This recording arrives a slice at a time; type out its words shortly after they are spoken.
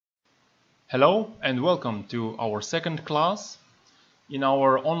Hello and welcome to our second class in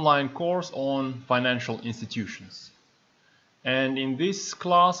our online course on financial institutions. And in this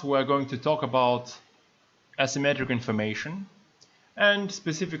class we are going to talk about asymmetric information, and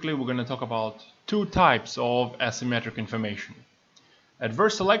specifically we're going to talk about two types of asymmetric information: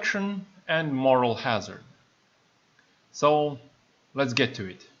 adverse selection and moral hazard. So let's get to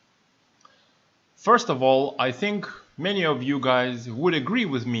it. First of all, I think many of you guys would agree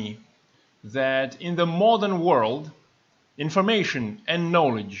with me that in the modern world, information and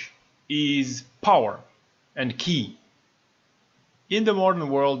knowledge is power and key. In the modern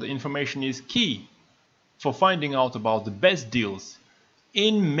world, information is key for finding out about the best deals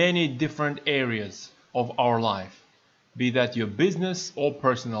in many different areas of our life, be that your business or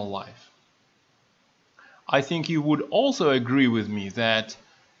personal life. I think you would also agree with me that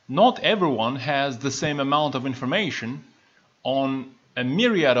not everyone has the same amount of information on a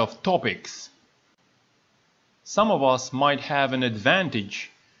myriad of topics. Some of us might have an advantage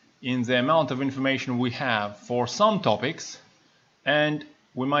in the amount of information we have for some topics, and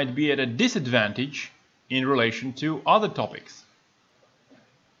we might be at a disadvantage in relation to other topics,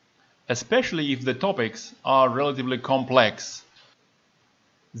 especially if the topics are relatively complex.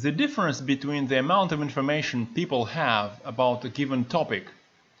 The difference between the amount of information people have about a given topic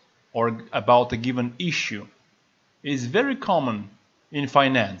or about a given issue is very common in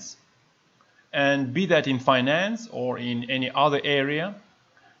finance. And be that in finance or in any other area,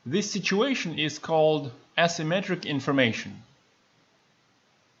 this situation is called asymmetric information.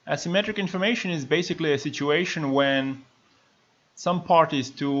 Asymmetric information is basically a situation when some parties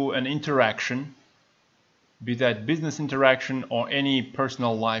to an interaction, be that business interaction or any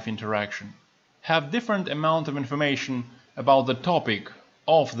personal life interaction, have different amount of information about the topic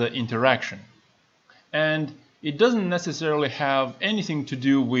of the interaction. And it doesn't necessarily have anything to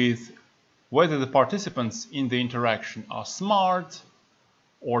do with whether the participants in the interaction are smart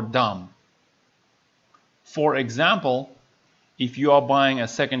or dumb. For example, if you are buying a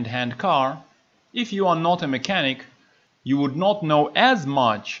second-hand car, if you are not a mechanic, you would not know as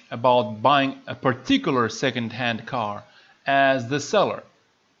much about buying a particular second-hand car as the seller.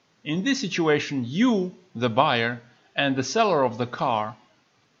 In this situation, you, the buyer, and the seller of the car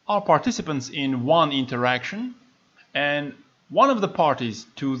are participants in one interaction, and one of the parties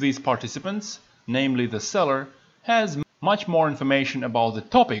to these participants, namely the seller, has much more information about the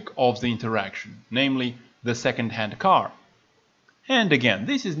topic of the interaction, namely the second-hand car. And again,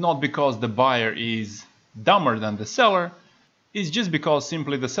 this is not because the buyer is dumber than the seller, it's just because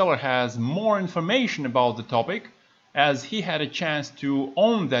simply the seller has more information about the topic, as he had a chance to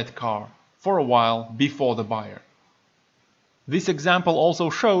own that car for a while before the buyer. This example also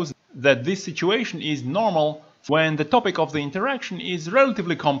shows that this situation is normal when the topic of the interaction is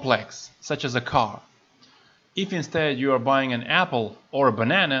relatively complex, such as a car. If instead you are buying an apple or a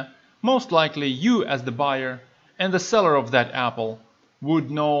banana, most likely you as the buyer and the seller of that apple would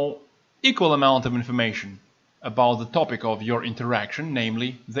know equal amount of information about the topic of your interaction,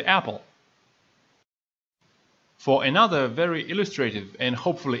 namely the apple. For another very illustrative and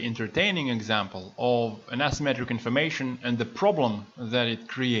hopefully entertaining example of an asymmetric information and the problem that it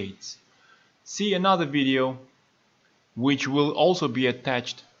creates, see another video which will also be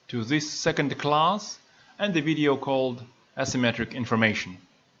attached to this second class, and the video called Asymmetric Information.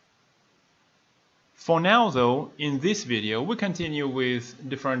 For now though, in this video we continue with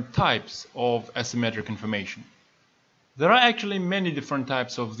different types of asymmetric information. There are actually many different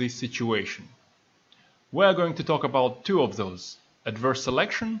types of this situation. We are going to talk about two of those: adverse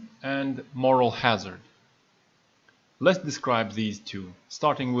selection and moral hazard. Let's describe these two,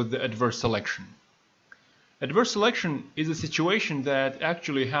 starting with the adverse selection. Adverse selection is a situation that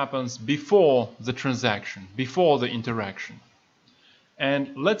actually happens before the transaction, before the interaction.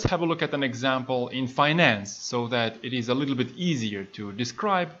 And let's have a look at an example in finance so that it is a little bit easier to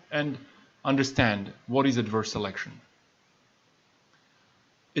describe and understand what is adverse selection.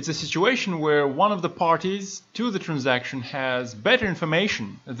 It's a situation where one of the parties to the transaction has better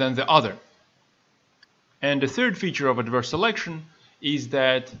information than the other. And the third feature of adverse selection is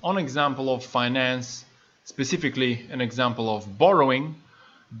that, on example of finance, specifically an example of borrowing,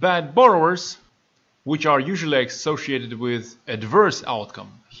 bad borrowers, which are usually associated with adverse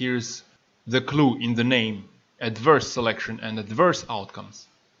outcome. Here's the clue in the name: adverse selection and adverse outcomes.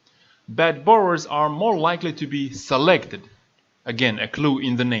 Bad borrowers are more likely to be selected. Again, a clue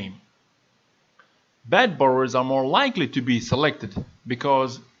in the name. Bad borrowers are more likely to be selected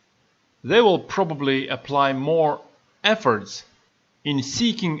because they will probably apply more efforts in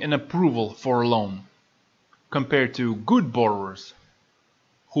seeking an approval for a loan compared to good borrowers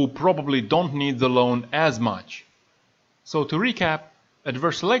who probably don't need the loan as much. So to recap,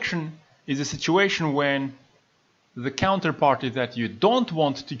 adverse selection is a situation when the counterparty that you don't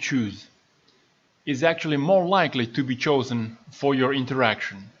want to choose is actually more likely to be chosen for your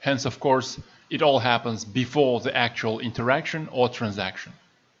interaction. Hence, of course, it all happens before the actual interaction or transaction.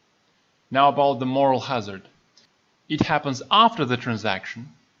 Now about the moral hazard. It happens after the transaction.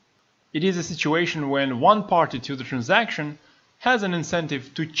 It is a situation when one party to the transaction has an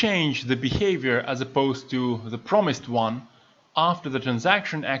incentive to change the behavior as opposed to the promised one after the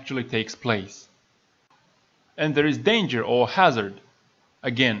transaction actually takes place. And there is danger or hazard,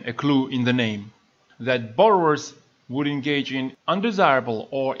 again a clue in the name, that borrowers would engage in undesirable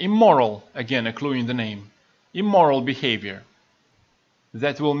or immoral, again a clue in the name, immoral behavior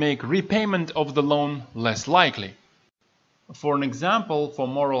that will make repayment of the loan less likely. For an example for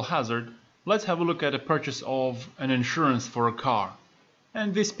moral hazard, let's have a look at a purchase of an insurance for a car.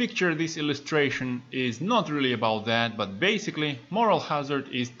 And this picture, this illustration is not really about that, but basically moral hazard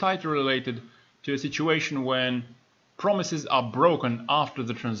is tightly related to a situation when promises are broken after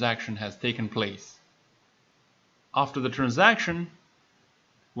the transaction has taken place. After the transaction,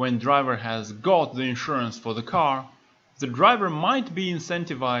 when driver has got the insurance for the car, the driver might be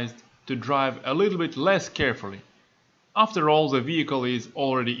incentivized to drive a little bit less carefully. After all, the vehicle is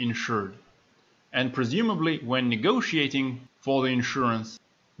already insured. And presumably, when negotiating for the insurance,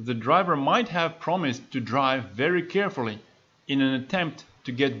 the driver might have promised to drive very carefully in an attempt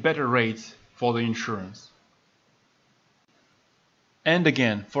to get better rates for the insurance. And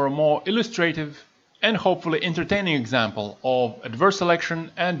again, for a more illustrative and hopefully entertaining example of adverse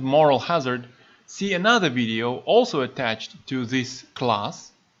selection and moral hazard, see another video also attached to this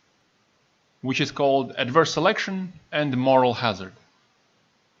class, which is called Adverse Selection and Moral Hazard.